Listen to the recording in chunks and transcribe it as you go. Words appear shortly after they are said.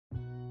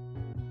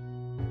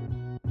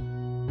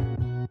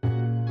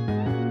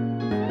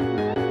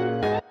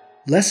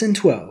Lesson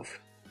 12.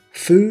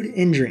 Food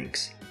and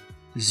drinks.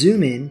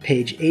 Zoom in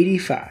page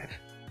 85.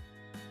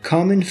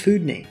 Common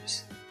food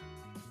names.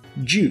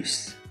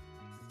 Juice.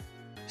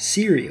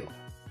 Cereal.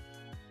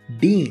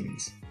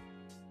 Beans.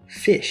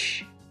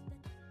 Fish.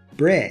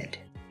 Bread.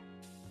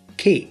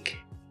 Cake.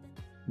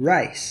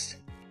 Rice.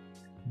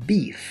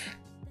 Beef.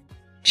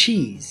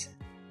 Cheese.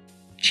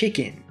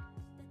 Chicken.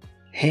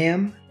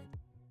 Ham.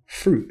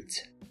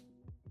 Fruit.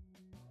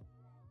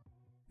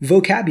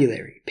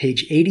 Vocabulary,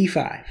 page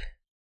 85.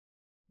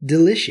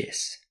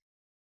 Delicious.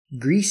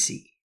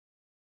 Greasy.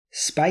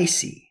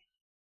 Spicy.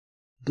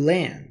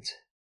 Bland.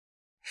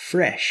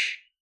 Fresh.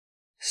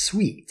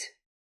 Sweet.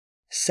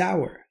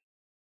 Sour.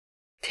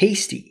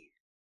 Tasty.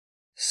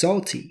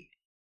 Salty.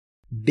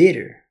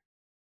 Bitter.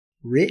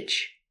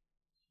 Rich.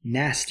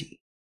 Nasty.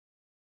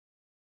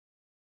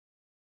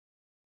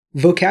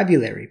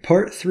 Vocabulary,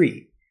 part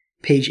 3,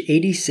 page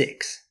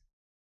 86.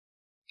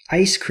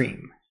 Ice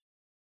cream.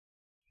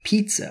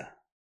 Pizza.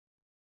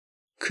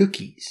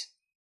 Cookies.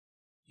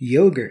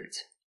 Yogurt.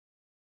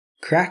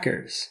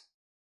 Crackers.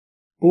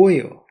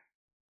 Oil.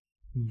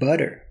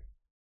 Butter.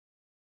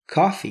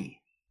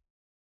 Coffee.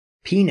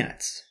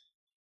 Peanuts.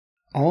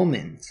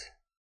 Almonds.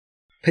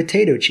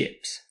 Potato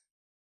chips.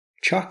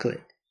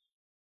 Chocolate.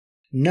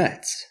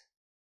 Nuts.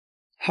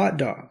 Hot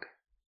dog.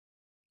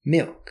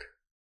 Milk.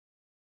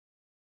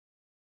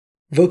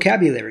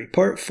 Vocabulary,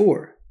 part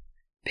 4,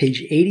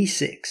 page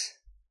 86.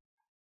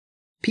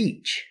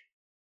 Peach.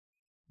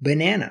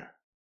 Banana.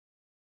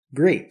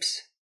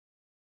 Grapes.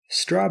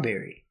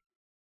 Strawberry.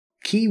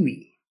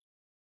 Kiwi.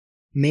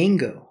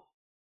 Mango.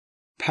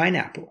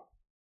 Pineapple.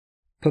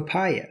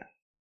 Papaya.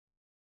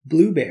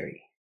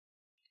 Blueberry.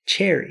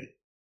 Cherry.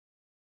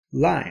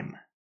 Lime.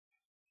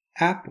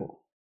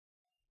 Apple.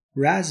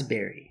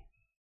 Raspberry.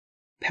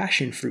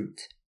 Passion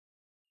fruit.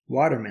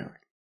 Watermelon.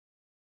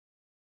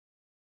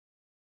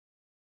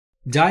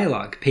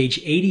 Dialogue, page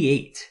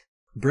 88.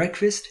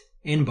 Breakfast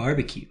and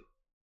barbecue.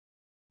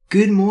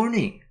 Good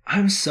morning.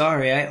 I'm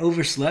sorry I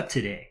overslept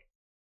today.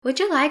 Would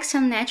you like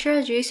some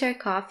natural juice or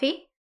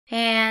coffee?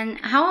 And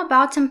how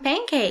about some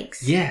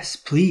pancakes? Yes,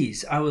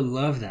 please. I would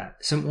love that.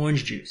 Some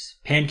orange juice,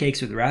 pancakes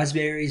with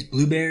raspberries,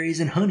 blueberries,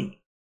 and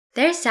honey.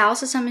 There's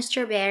also some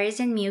strawberries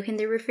and milk in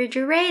the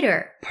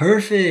refrigerator.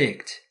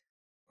 Perfect.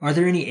 Are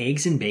there any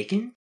eggs and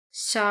bacon?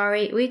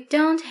 Sorry, we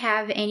don't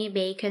have any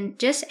bacon,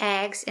 just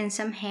eggs and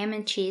some ham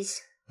and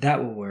cheese.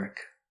 That will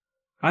work.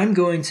 I'm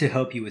going to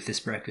help you with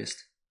this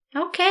breakfast.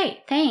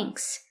 Okay,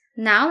 thanks.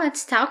 Now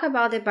let's talk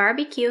about the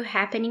barbecue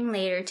happening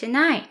later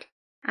tonight.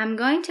 I'm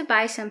going to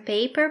buy some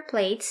paper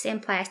plates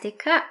and plastic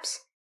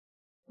cups.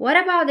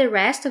 What about the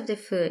rest of the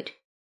food?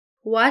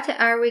 What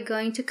are we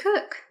going to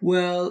cook?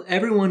 Well,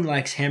 everyone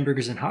likes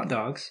hamburgers and hot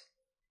dogs.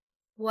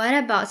 What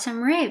about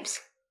some ribs?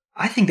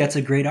 I think that's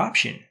a great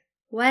option.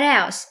 What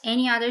else?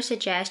 Any other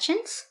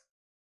suggestions?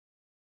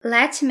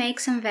 Let's make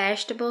some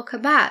vegetable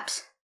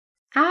kebabs.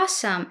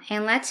 Awesome!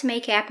 And let's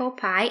make apple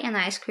pie and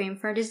ice cream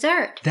for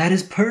dessert. That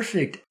is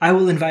perfect. I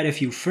will invite a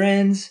few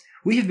friends.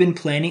 We have been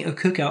planning a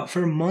cookout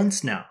for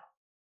months now.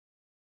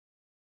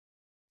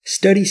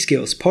 Study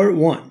Skills Part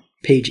 1,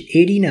 page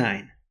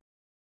 89.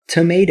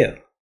 Tomato.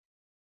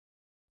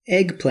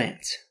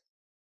 Eggplant.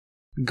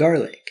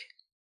 Garlic.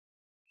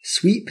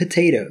 Sweet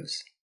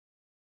potatoes.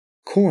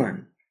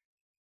 Corn.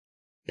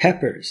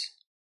 Peppers.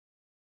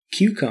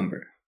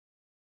 Cucumber.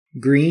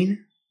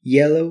 Green,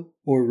 yellow,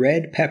 or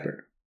red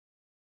pepper.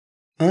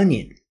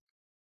 Onion.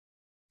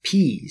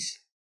 Peas.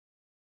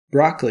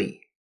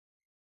 Broccoli.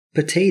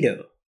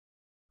 Potato.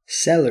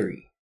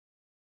 Celery.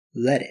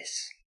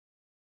 Lettuce.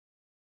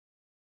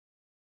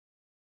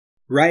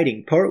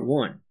 Writing Part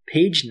 1,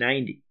 page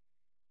 90.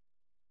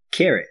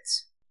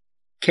 Carrots.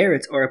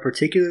 Carrots are a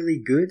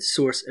particularly good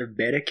source of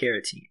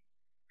beta-carotene,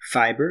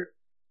 fiber,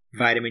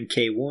 vitamin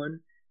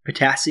K1,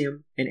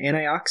 potassium, and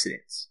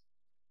antioxidants.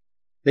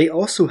 They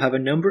also have a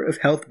number of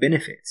health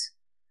benefits.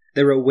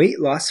 They're a weight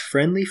loss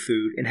friendly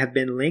food and have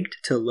been linked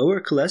to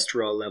lower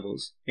cholesterol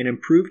levels and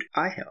improved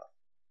eye health.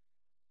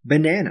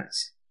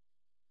 Bananas.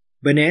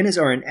 Bananas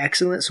are an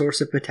excellent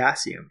source of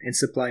potassium and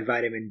supply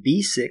vitamin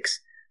B6,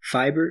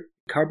 fiber,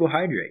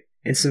 carbohydrate,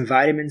 and some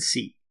vitamin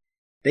C.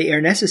 They are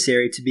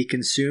necessary to be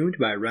consumed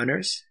by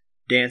runners,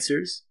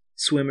 dancers,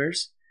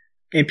 swimmers,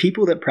 and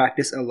people that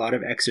practice a lot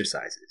of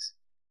exercises.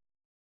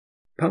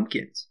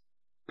 Pumpkins.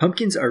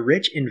 Pumpkins are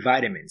rich in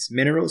vitamins,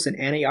 minerals, and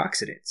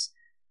antioxidants.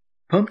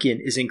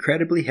 Pumpkin is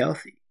incredibly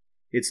healthy.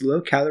 Its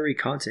low-calorie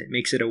content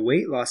makes it a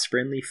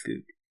weight-loss-friendly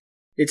food.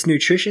 Its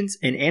nutrients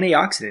and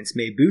antioxidants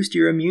may boost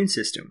your immune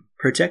system,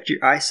 protect your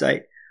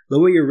eyesight,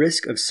 lower your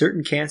risk of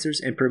certain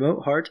cancers, and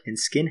promote heart and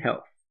skin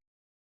health.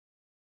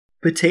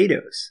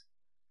 Potatoes.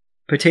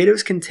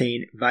 Potatoes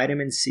contain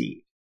vitamin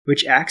C,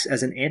 which acts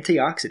as an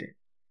antioxidant.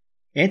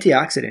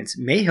 Antioxidants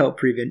may help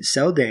prevent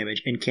cell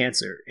damage and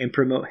cancer and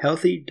promote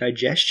healthy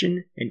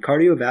digestion and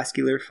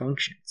cardiovascular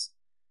functions.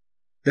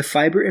 The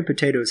fiber in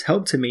potatoes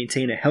help to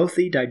maintain a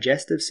healthy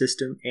digestive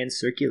system and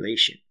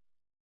circulation.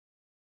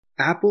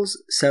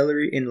 Apples,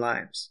 celery, and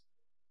limes.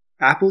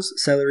 Apples,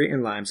 celery,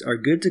 and limes are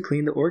good to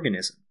clean the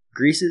organism.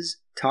 Greases,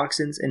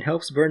 toxins, and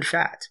helps burn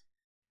fat.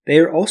 They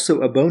are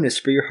also a bonus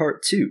for your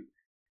heart too.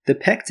 The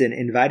pectin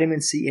and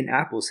vitamin C in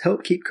apples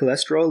help keep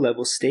cholesterol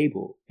levels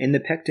stable, and the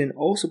pectin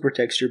also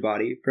protects your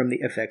body from the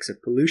effects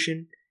of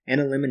pollution and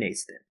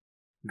eliminates them.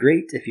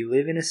 Great if you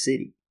live in a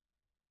city.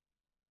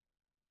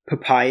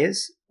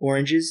 Papayas,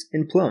 oranges,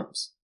 and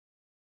plums.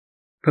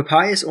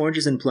 Papayas,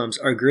 oranges, and plums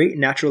are great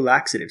natural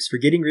laxatives for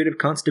getting rid of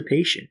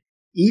constipation,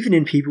 even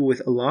in people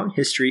with a long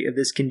history of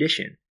this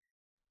condition.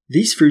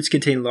 These fruits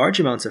contain large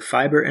amounts of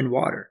fiber and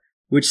water,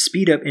 which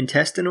speed up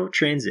intestinal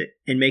transit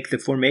and make the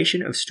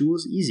formation of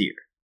stools easier.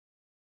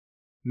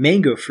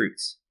 Mango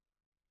fruits.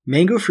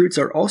 Mango fruits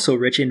are also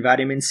rich in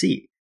vitamin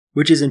C,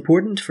 which is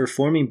important for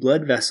forming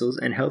blood vessels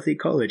and healthy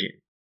collagen,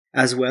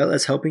 as well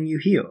as helping you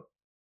heal.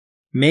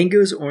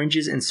 Mangoes,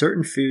 oranges, and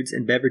certain foods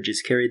and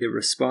beverages carry the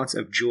response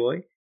of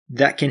joy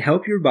that can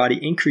help your body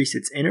increase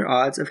its inner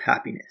odds of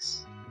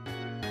happiness.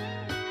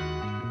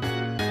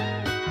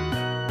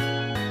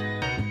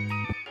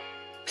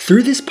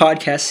 Through this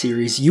podcast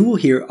series, you will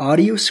hear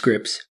audio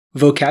scripts,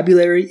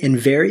 vocabulary, and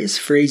various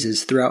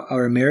phrases throughout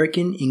our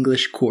American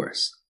English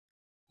course.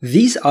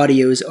 These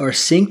audios are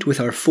synced with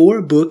our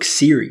 4-book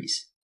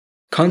series.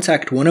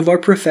 Contact one of our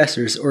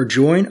professors or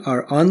join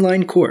our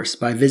online course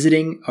by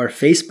visiting our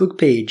Facebook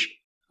page,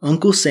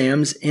 Uncle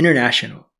Sam's International.